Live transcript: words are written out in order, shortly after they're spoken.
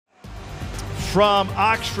From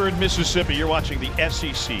Oxford, Mississippi, you're watching the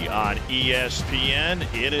SEC on ESPN.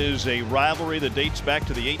 It is a rivalry that dates back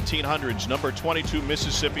to the 1800s. Number 22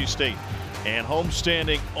 Mississippi State and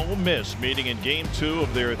homestanding Ole Miss meeting in Game 2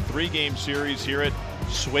 of their three-game series here at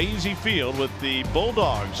Swayze Field, with the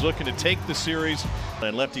Bulldogs looking to take the series.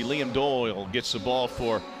 And lefty Liam Doyle gets the ball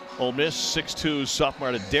for Ole Miss, 6'2", sophomore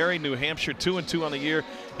out of Derry, New Hampshire, 2-2 on the year.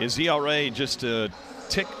 His ERA just a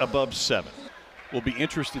tick above 7. We'll be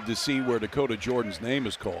interested to see where Dakota Jordan's name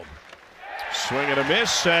is called. Swing and a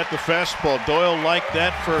miss at the fastball. Doyle liked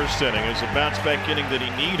that first inning. It was a bounce back inning that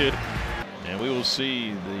he needed. And we will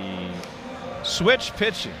see the switch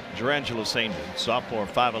pitching. Jerangelo St. John, sophomore,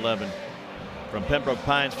 5'11", from Pembroke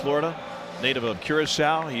Pines, Florida, native of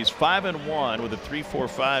Curacao. He's 5-1 with a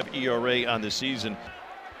 3.45 ERA on the season.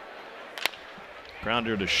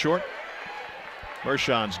 Grounder to short.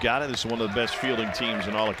 Mershon's got it. This is one of the best fielding teams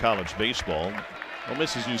in all of college baseball. Ole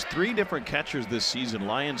Miss has used 3 different catchers this season.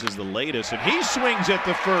 Lyons is the latest, and he swings at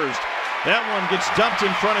the first. That one gets dumped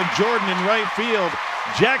in front of Jordan in right field.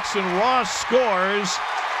 Jackson Ross scores,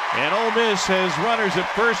 and Ole Miss has runners at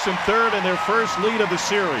first and third in their first lead of the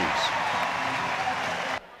series.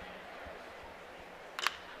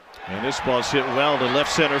 And this ball's hit well to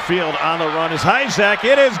left center field. On the run is Isaac.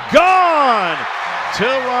 It is gone!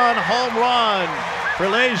 Two-run home run for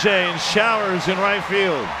Leger and Showers in right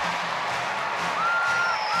field.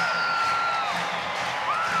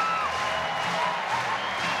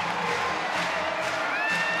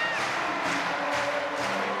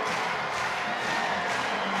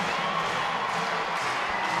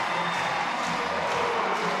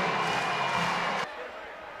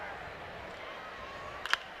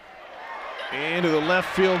 Into the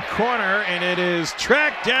left field corner, and it is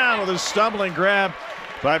tracked down with a stumbling grab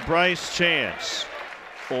by Bryce Chance.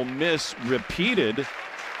 Ole Miss repeated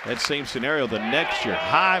that same scenario the next year.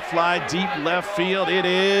 High fly, deep left field. It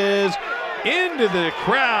is into the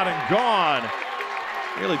crowd and gone.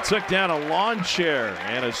 Really took down a lawn chair,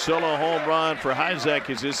 and a solo home run for Isaac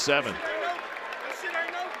is his 7th.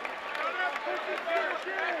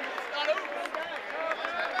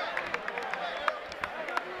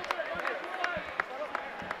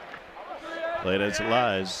 Late as it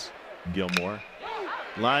lies, Gilmore.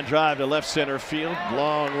 Line drive to left center field.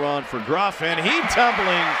 Long run for Gruff, and he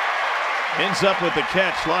tumbling. Ends up with the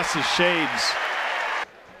catch. Lost his shades.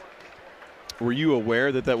 Were you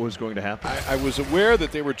aware that that was going to happen? I was aware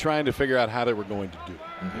that they were trying to figure out how they were going to do it.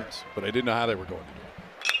 Yes, but I didn't know how they were going to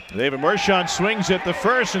do it. David Mershon swings at the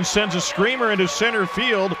first and sends a screamer into center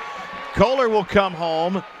field. Kohler will come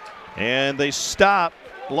home, and they stop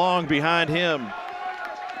Long behind him.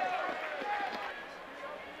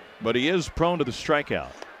 But he is prone to the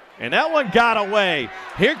strikeout. And that one got away.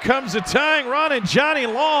 Here comes the tying run, and Johnny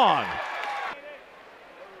Long.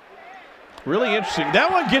 Really interesting.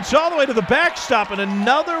 That one gets all the way to the backstop, and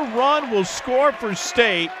another run will score for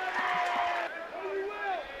State.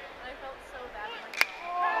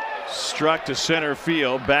 Struck to center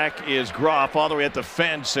field. Back is Groff all the way at the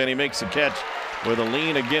fence, and he makes the catch with a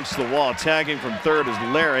lean against the wall. Tagging from third is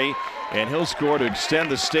Larry, and he'll score to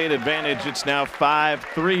extend the State advantage. It's now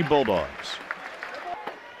 5-3 Bulldogs.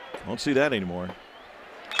 Won't see that anymore.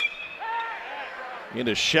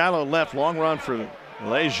 Into shallow left, long run for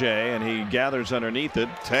Leger, and he gathers underneath it.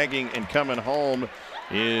 Tagging and coming home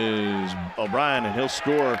is O'Brien, and he'll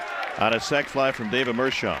score on a sac fly from David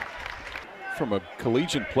Mershon. From a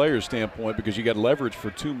collegiate player standpoint, because you got leverage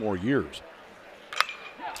for 2 more years.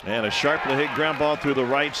 And a sharply hit ground ball through the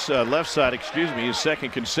left side, his second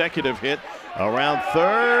consecutive hit around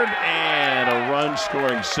third, and a run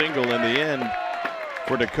scoring single in the end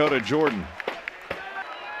for Dakota Jordan.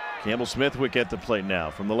 Campbell Smithwick at the plate now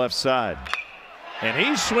from the left side. And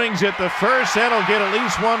he swings at the first. That'll get at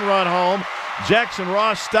least 1 run home. Jackson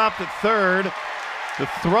Ross stopped at third. The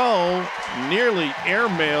throw nearly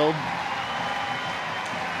airmailed.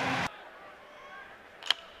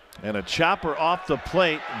 And a chopper off the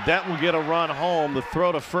plate. That will get a run home. The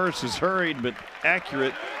throw to first is hurried but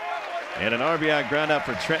accurate. And an RBI ground out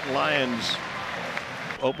for Trenton Lyons.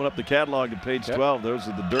 Open up the catalog to page 12. Those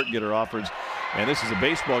are the dirt getter offers. And this is a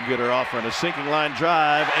baseball getter offer on a sinking line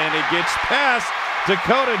drive. And it gets past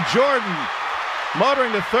Dakota Jordan.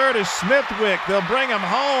 Motoring to third is Smithwick. They'll bring him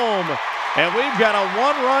home. And we've got a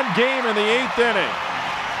 1-run game in the 8th inning.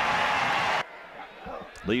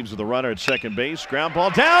 Leaves with the runner at second base. Ground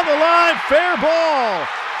ball down the line. Fair ball.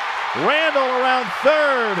 Randall around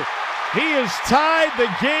third. He has tied the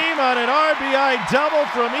game on an RBI double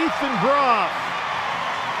from Ethan Groff.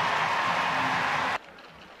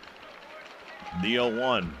 The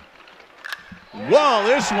 0-1. Whoa,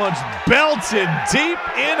 this one's belted deep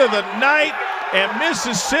into the night. and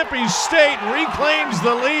Mississippi State reclaims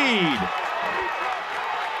the lead.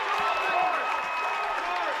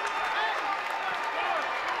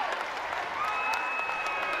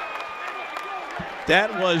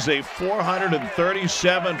 That was a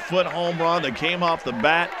 437-foot home run that came off the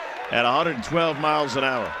bat at 112 miles an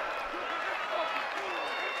hour.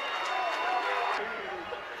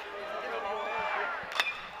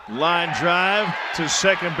 Line drive to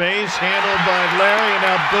second base, handled by Larry, and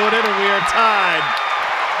now booted, and we are tied.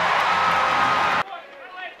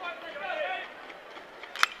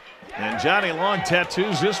 And Johnny Long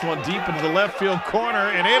tattoos this one deep into the left field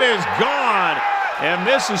corner, and it is gone. And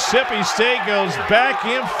Mississippi State goes back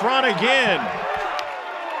in front again.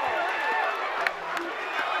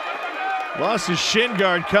 Lost his shin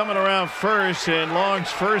guard coming around first, and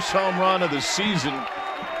Long's first home run of the season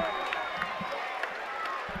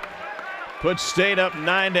puts State up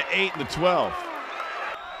 9-8 in the 12th.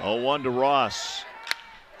 0-1 to Ross.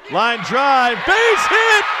 Line drive, base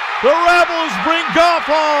hit! The Rebels bring Goff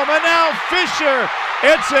home, and now Fisher.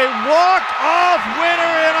 It's a walk-off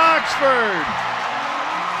winner in Oxford.